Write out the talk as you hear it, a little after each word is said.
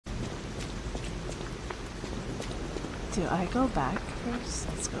Do I go back first?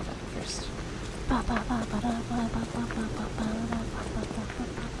 Let's go back first.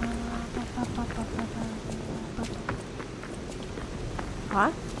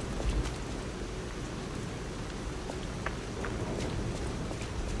 What?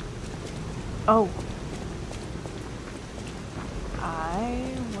 Oh.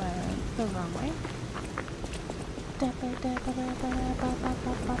 I went the wrong way.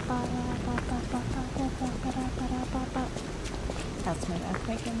 That's my mouth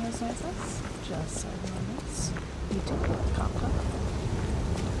making those noises. Just so everyone knows. YouTube, cough.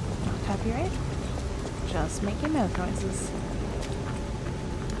 Not copyright. Just making mouth noises.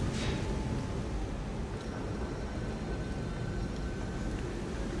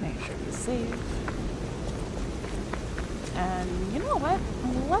 Make sure you save. And you know what?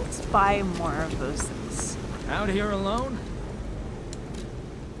 Let's buy more of those things. Out here alone?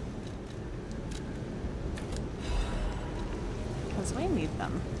 Because we need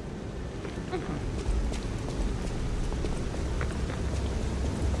them.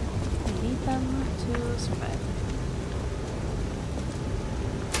 We need them to survive.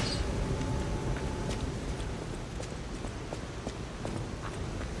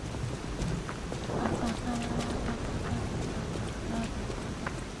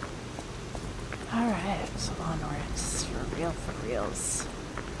 Alright, onwards. For real, for reals.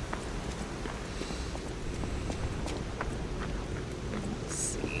 Let's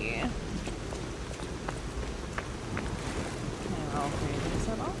see. Can I roll 3 of these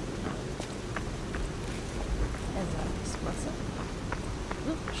at all? Is that explicit?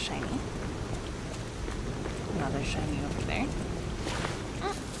 Ooh, shiny. Another shiny over there.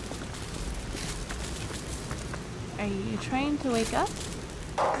 Are you trying to wake up?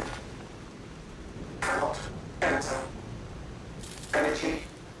 Energy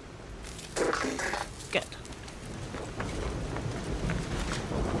depleted. Good.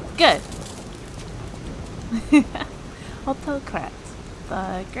 Good. Autocrat.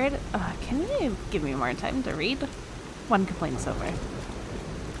 The great. Can you give me more time to read? One complaint's over.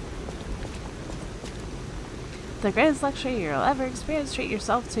 The greatest luxury you'll ever experience. Treat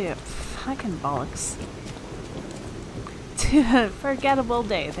yourself to fucking bollocks. To a forgettable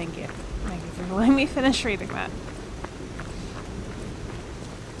day. Thank you. Thank you for letting me finish reading that.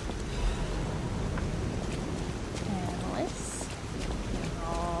 Analysts.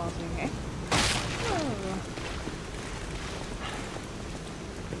 All through here. Oh.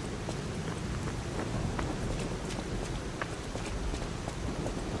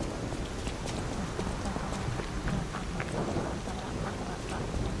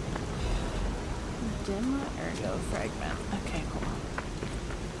 Dim ergo fragment. Okay, cool.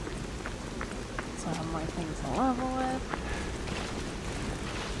 So I have more things to level with.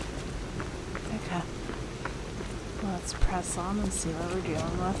 Okay. Let's press on and see what we're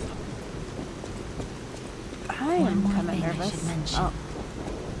dealing with. I am kind of nervous. Oh.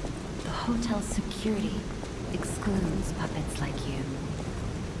 The hotel's security excludes puppets like you.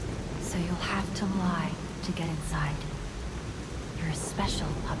 So you'll have to lie to get inside. You're a special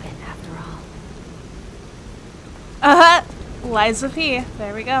puppet after all. Lies with P.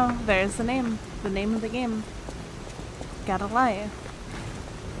 There we go. There's the name. The name of the game. Gotta lie.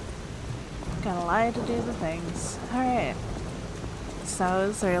 Gotta lie to do the things. Alright. So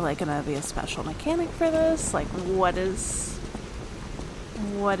is there like gonna be a special mechanic for this? Like what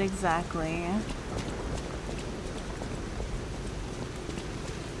exactly?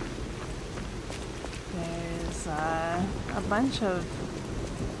 There's a bunch of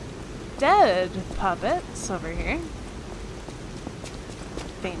dead puppets over here.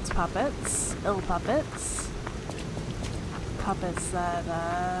 Faint puppets, ill puppets, puppets that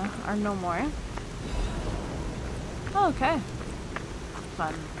are no more. Oh, okay.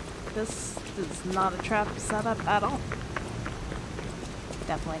 Fun. This is not a trap setup at all.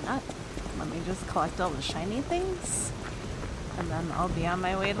 Definitely not. Let me just collect all the shiny things, and then I'll be on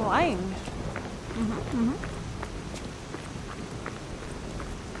my way to lying.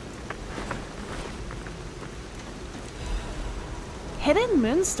 Hidden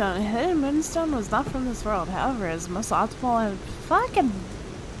Moonstone. Hidden Moonstone was not from this world. However, is most optimal and fucking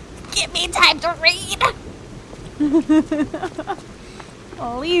give me time to read.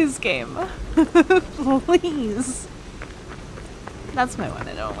 Please, game. Please. That's my one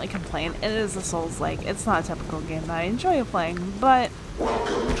and only complaint. It is a Souls-like. It's not a typical game that I enjoy playing, but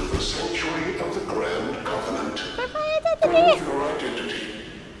Welcome to the sanctuary of the Grand Covenant. Prove your identity.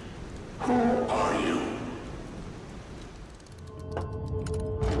 Who are you?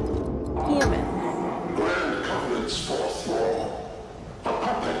 human. Grand Covenant's fourth law. A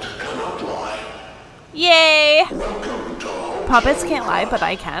puppet cannot lie. Yay! Welcome to hotel. Puppets can't lie, but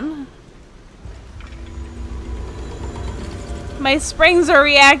I can. My springs are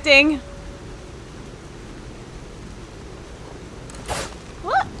reacting.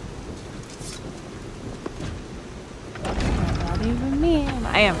 What? Not even me.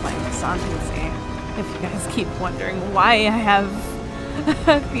 I am playing this on PC. If you guys keep wondering why I have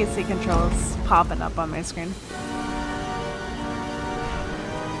PC controls popping up on my screen.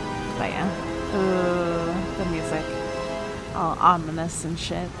 But yeah. Ooh, the music. All ominous and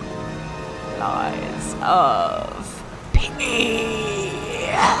shit. Lies of P.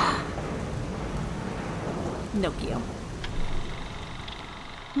 Pinocchio.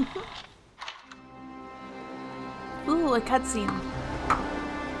 Ooh, a cutscene.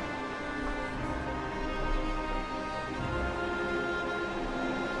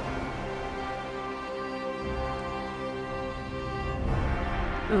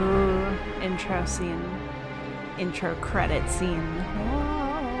 Ooh, intro scene. Intro credit scene.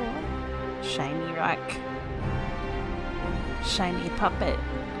 Whoa. Shiny rock. Shiny puppet.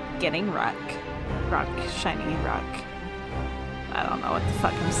 Getting rock. Rock. Shiny rock. I don't know what the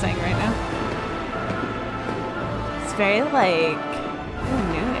fuck I'm saying right now. It's very like a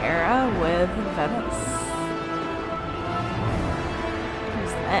new era with Venice.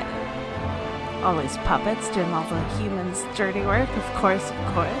 Who's that? All these puppets doing all the humans' dirty work. Of course,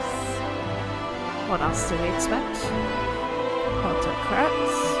 of course. What else do we expect?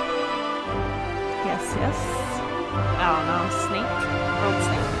 Autocrats. Yes, yes. I don't know. Snake? World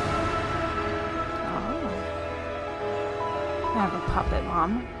snake? Oh. I have a puppet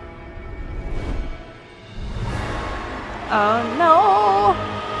mom. Oh no!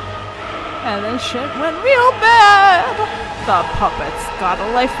 And then shit went real bad! The puppets got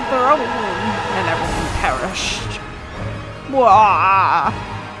a life of their own, and everyone perished. Wah!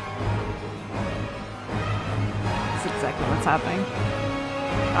 That's exactly what's happening.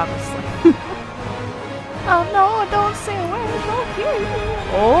 Obviously. Oh no, don't say a word, don't hear you.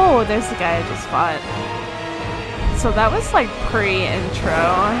 Oh, there's the guy I just fought. So that was like pre-intro.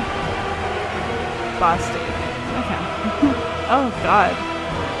 Boss dude. Okay. Oh god.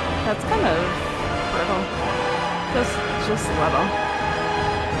 That's kind of brutal. Just a little.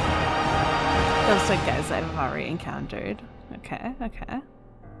 Those are guys I've already encountered. Okay, okay.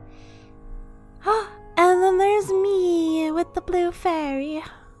 And then there's me with the blue fairy.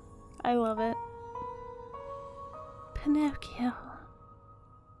 I love it. Pinocchio.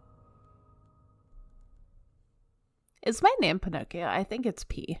 Is my name Pinocchio? I think it's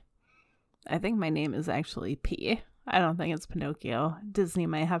P. I think my name is actually P. I don't think it's Pinocchio. Disney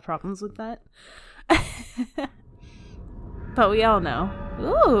might have problems with that. But we all know.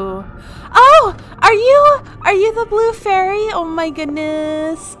 Ooh. Oh! Are you the blue fairy? Oh my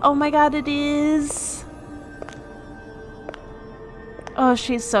goodness. Oh my god, it is. Oh,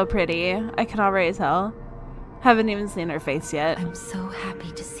 she's so pretty. I can already tell. Haven't even seen her face yet. I'm so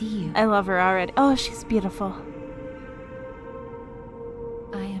happy to see you. I love her already. Oh, she's beautiful.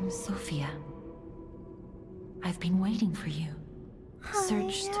 I am Sophia. I've been waiting for you.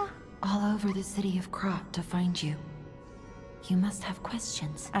 Searched all over the city of Krat to find you. You must have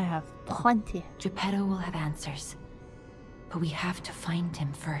questions. I have plenty. Geppetto will have answers. But we have to find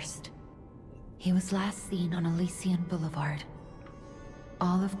him first. He was last seen on Elysian Boulevard.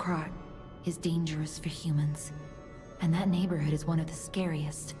 All of Krat is dangerous for humans. And that neighborhood is one of the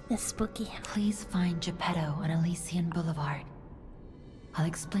scariest. It's spooky. Please find Geppetto on Elysian Boulevard. I'll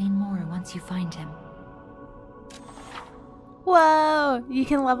explain more once you find him. Whoa! You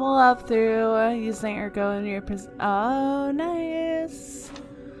can level up through using Ergo in your oh, nice!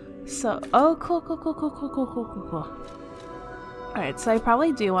 So, oh, cool. Alright, so I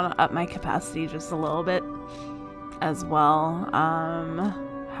probably do want to up my capacity just a little bit as well.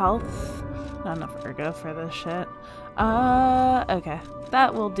 Health. Not enough Ergo for this shit. Okay.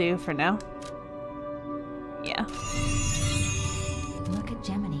 That will do for now. Yeah. Look at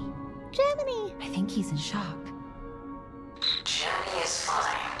Gemini. Gemini! I think he's in shock. Jenny is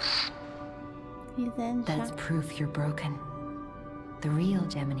fine. He's in That's shock. proof you're broken. The real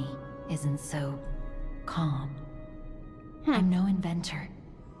Gemini isn't so calm. I'm no inventor,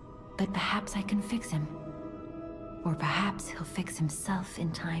 but perhaps I can fix him. Or perhaps he'll fix himself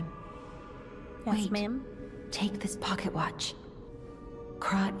in time. Yes, Wait, ma'am. take this pocket watch.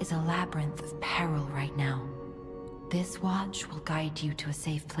 Krat is a labyrinth of peril right now. This watch will guide you to a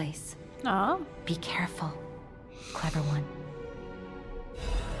safe place. Oh, Be careful, clever one.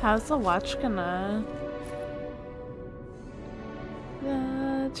 how's the watch gonna...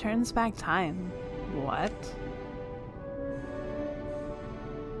 turns back time. What?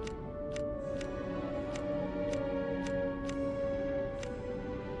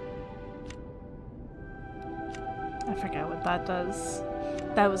 forget what that does.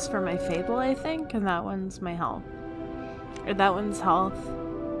 That was for my Fable, I think, and that one's my health. Or that one's health.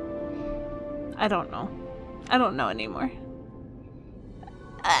 I don't know. I don't know anymore.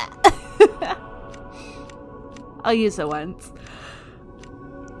 I'll use it once.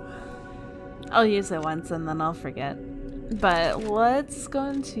 I'll use it once and then I'll forget. But let's go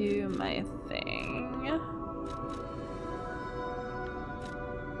into my thing.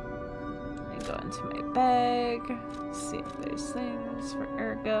 And go into my bag. See if there's things for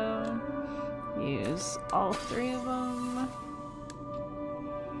Ergo. Use all 3 of them.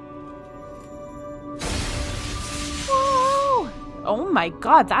 Whoa! Oh my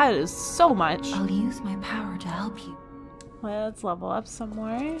god, that is so much. I'll use my power to help you. Let's level up some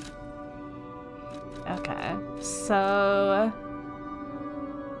more. Okay, so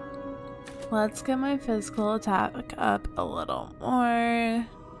let's get my physical attack up a little more.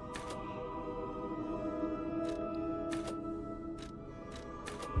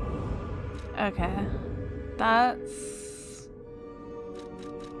 Okay, that's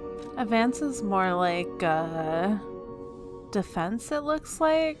advance is more like defense, it looks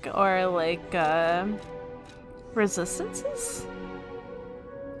like, or like resistances.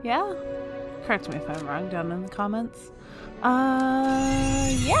 Yeah. Correct me if I'm wrong down in the comments.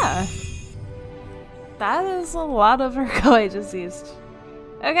 Yeah. That is a lot of Ergo I just used.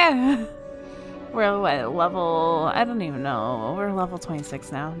 Okay. We're what, level, I don't even know. We're level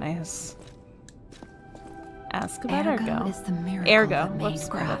 26 now. Nice. Ask about Ergo. Is the miracle that made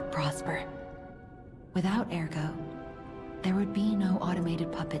Krot prosper. Without Ergo, there would be no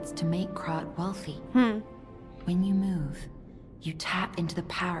automated puppets to make Krot wealthy. When you move, you tap into the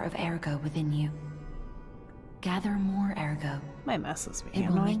power of Ergo within you. Gather more Ergo. My mess is being It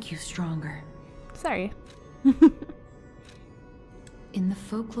will annoying. make you stronger. Sorry. In the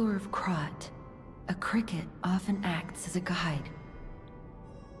folklore of Krot, a cricket often acts as a guide.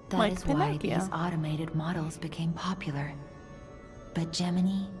 That Like is why Pinocchio. these automated models became popular. But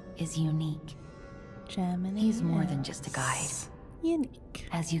Gemini is unique. Gemini. He's more than just a guide. Unique.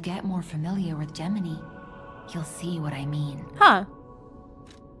 As you get more familiar with Gemini, you'll see what I mean. Huh.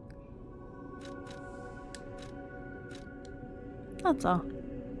 That's all.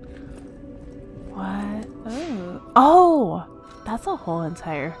 What? Oh. Oh! That's a whole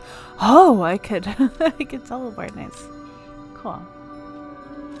entire... Oh, I could... I could teleport. Nice. Cool.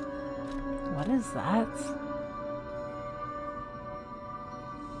 What is that?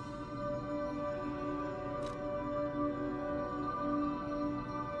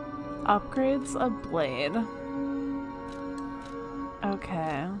 Upgrades a blade.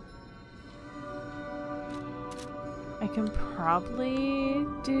 Okay. I can probably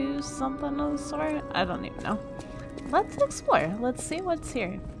do something of the sort. I don't even know. Let's explore. Let's see what's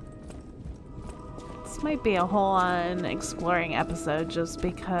here. This might be a whole-on exploring episode just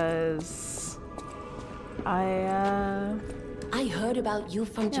because I heard about you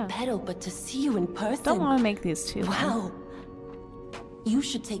from Geppetto, but to see you in person... Don't want to make these too long. Wow. You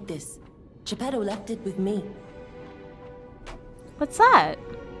should take this. Geppetto left it with me. What's that?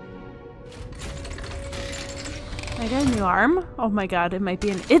 I got a new arm? Oh my god, it might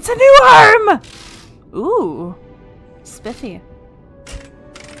be an- It's a new arm! Ooh. Spiffy.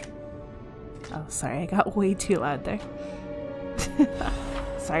 Oh, sorry, I got way too loud there.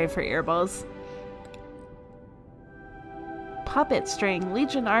 Sorry for earballs. Puppet string.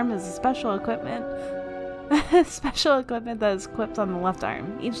 Legion arm is a special equipment. Special equipment that is equipped on the left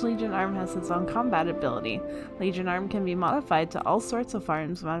arm. Each Legion arm has its own combat ability. Legion arm can be modified to all sorts of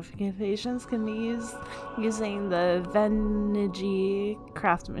arms. Modifications can be used using the Venigi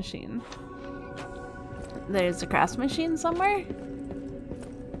craft machine. There's a craft machine somewhere?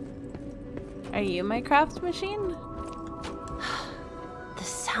 Are you my craft machine? The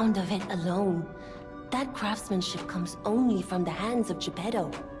sound of it alone. That craftsmanship comes only from the hands of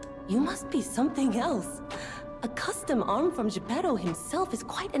Geppetto. You must be something else. A custom arm from Geppetto himself is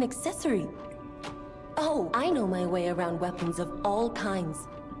quite an accessory. Oh, I know my way around weapons of all kinds.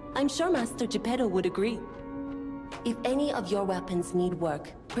 I'm sure Master Geppetto would agree. If any of your weapons need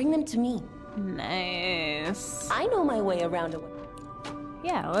work, bring them to me. Nice. I know my way around a...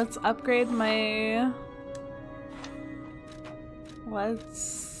 Yeah, let's upgrade my...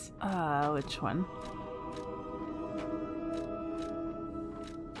 Let's... which one?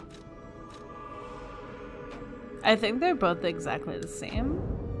 I think they're both exactly the same.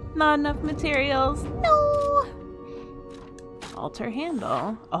 Not enough materials. No! Alter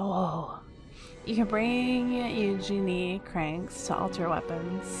handle. Oh. You can bring Eugenie cranks to alter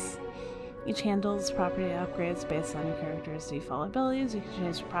weapons. Each handle's property upgrades based on your character's default abilities. You can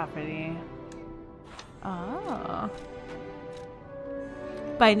change the property. Oh.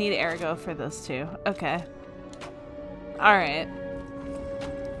 But I need ergo for this too. Okay. Alright.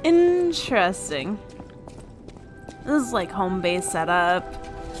 Interesting. This is like home base setup.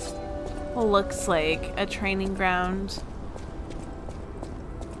 Looks like a training ground.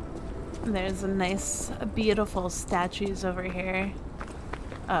 There's a nice, beautiful statues over here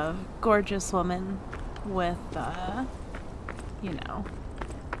of gorgeous women with, you know,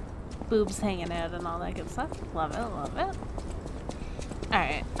 boobs hanging out and all that good stuff. Love it, love it.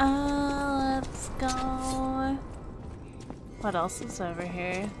 Alright, let's go. What else is over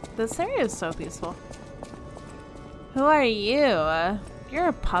here? This area is so peaceful. Who are you? You're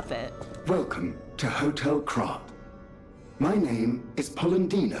a puppet. Welcome to Hotel Krat. My name is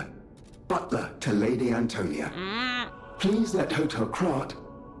Polendina, butler to Lady Antonia. Please let Hotel Krat,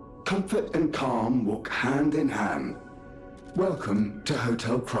 comfort and calm walk hand in hand. Welcome to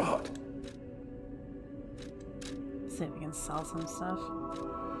Hotel Krat. See if we can sell some stuff.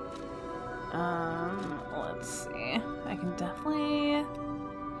 Let's see. I can definitely...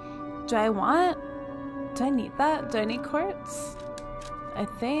 Do I need that? Do I need quartz? I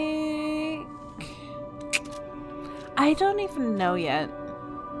think... I don't even know yet.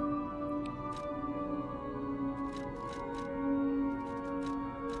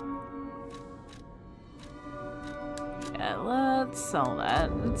 Yeah, let's sell that.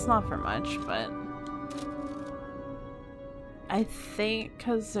 It's not for much, but... I think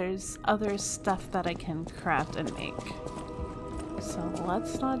because there's other stuff that I can craft and make. So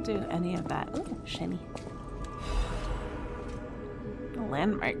let's not do any of that. Ooh, shiny.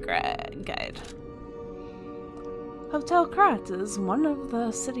 Landmark guide. Hotel Krat is one of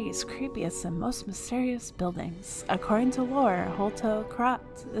the city's creepiest and most mysterious buildings. According to lore, Hotel Krat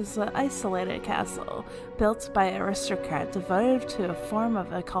is an isolated castle built by an aristocrat devoted to a form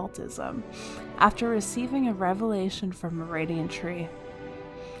of occultism after receiving a revelation from a radiant tree.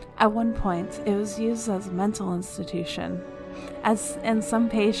 At one point, it was used as a mental institution, and some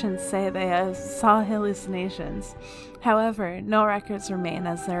patients say they saw hallucinations. However, no records remain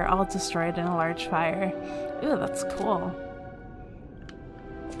as they're all destroyed in a large fire. Ooh, that's cool.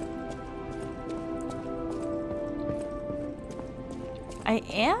 I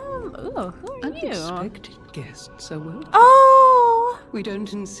am? Ooh, who are you? Unexpected guests are welcome. Oh! We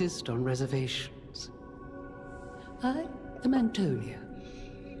don't insist on reservations. I am Antonia,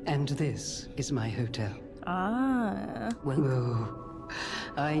 and this is my hotel. Ah. Well,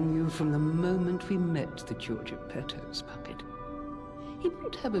 I knew from the moment we met that you're Geppetto's puppet. He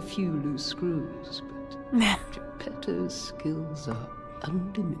might have a few loose screws, but Geppetto's skills are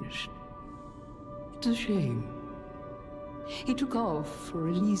undiminished. It's a shame. He took off for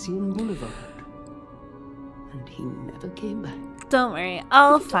Elysian Boulevard, and he never came back. Don't worry,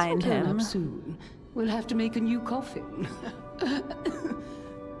 I'll If he find doesn't turn him. up soon, we'll have to make a new coffin.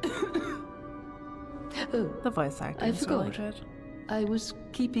 Oh, The voice acting I is really forgot. good. I was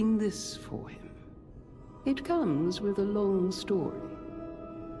keeping this for him. It comes with a long story,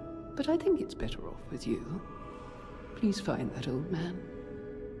 but I think it's better off with you. Please find that old man,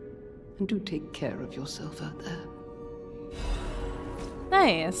 and do take care of yourself out there.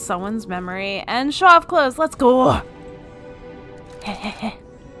 Nice, someone's memory and show off clothes. Let's go.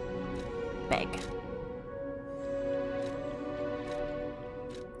 Beg.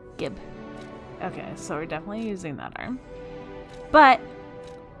 Gib. Okay, so we're definitely using that arm. But,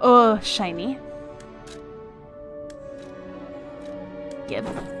 oh, shiny. Gib.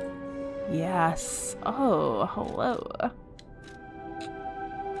 Yes. Oh, hello.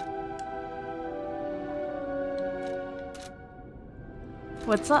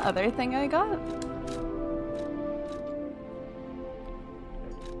 What's the other thing I got?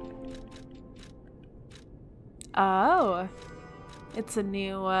 Oh. It's a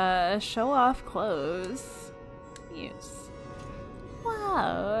new show-off clothes. Use.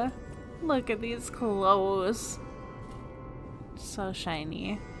 Wow. Look at these clothes. So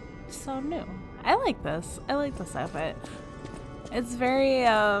shiny. So new. I like this. I like this outfit. It's very,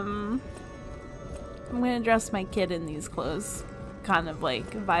 I'm gonna dress my kid in these clothes. Kind of like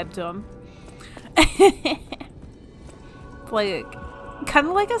vibe to him. Like, kind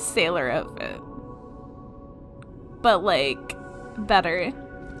of like a sailor outfit. But like, better.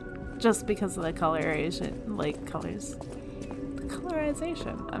 Just because of the colorization, like colors. The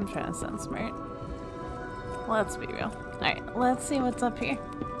colorization. I'm trying to sound smart. Let's be real. Alright, let's see what's up here.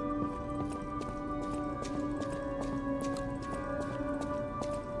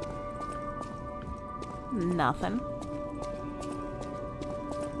 Nothing.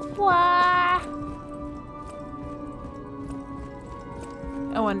 Wah!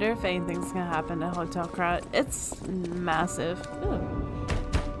 I wonder if anything's gonna happen to Hotel Crowd. It's massive. Ooh.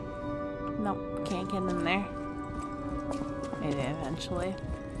 Nope, can't get in there. Maybe eventually.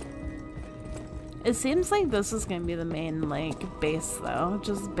 It seems like this is gonna be the main, like, base, though.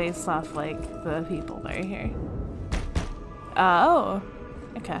 Just based off, like, the people that are here. Oh,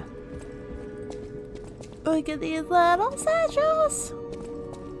 okay. Look at these little statues!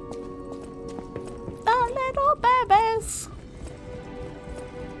 The little babies!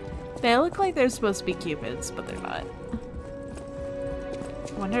 They look like they're supposed to be cupids, but they're not.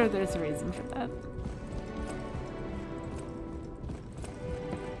 Wonder if there's a reason for that.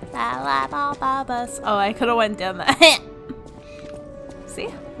 Oh, I could have went down that. See?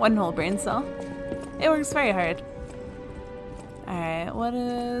 One whole brain cell. It works very hard. Alright, what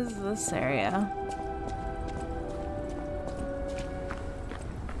is this area?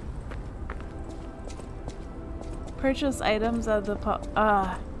 Purchase items at the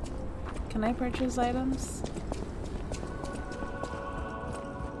can I purchase items?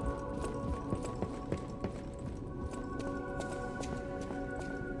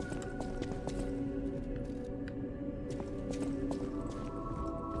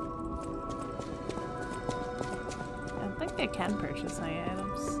 I think I can purchase my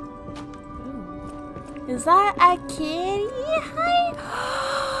items. Ooh. Is that a kitty? Hi!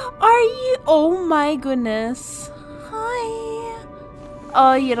 Are you? Oh my goodness. Hi.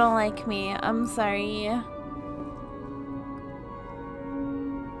 Oh, you don't like me. I'm sorry.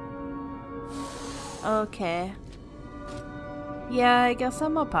 Okay. Yeah, I guess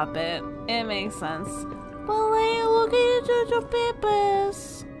I'm a puppet. It makes sense. But like, look at the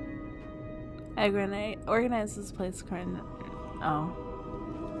papers. I organize this place current. Oh.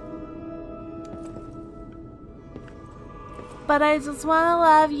 But I just want to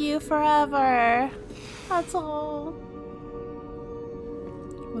love you forever. That's all.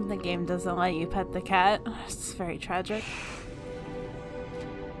 When the game doesn't let you pet the cat, it's very tragic.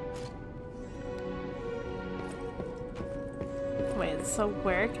 Wait, so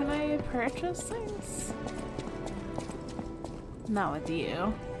where can I purchase things? Not with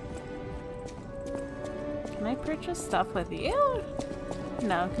you. Can I purchase stuff with you?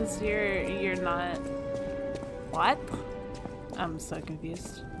 No, because you're not. What? I'm so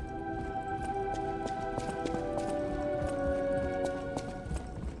confused.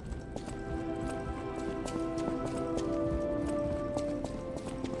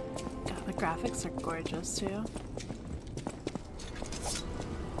 God, the graphics are gorgeous too.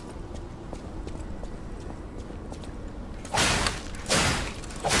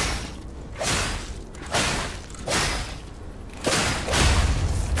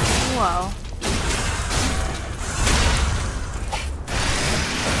 Whoa.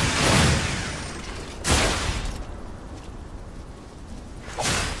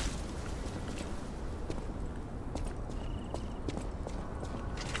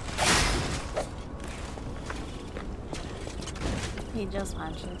 He just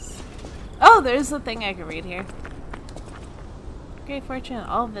punches. Oh, there's a thing I can read here. Great fortune,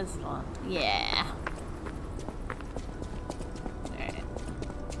 all visible. Yeah. Alright.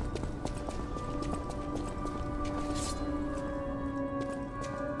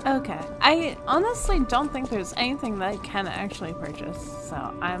 Okay. I honestly don't think there's anything that I can actually purchase,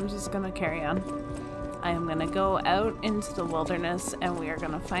 so I'm just gonna carry on. I am gonna go out into the wilderness and we are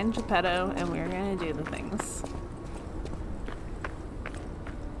gonna find Geppetto and we are gonna do the things.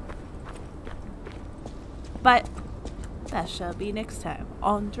 But that shall be next time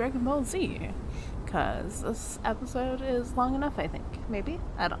on Dragon Ball Z, because this episode is long enough, I think. Maybe?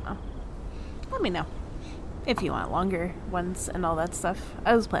 I don't know. Let me know if you want longer ones and all that stuff.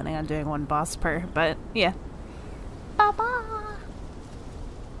 I was planning on doing one boss per, but yeah. Bye-bye!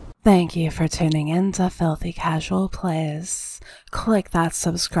 Thank you for tuning in to Filthy Casual Plays. Click that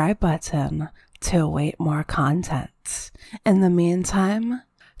subscribe button to await more content. In the meantime,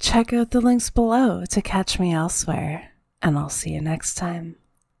 check out the links below to catch me elsewhere, and I'll see you next time.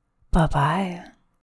 Bye-bye.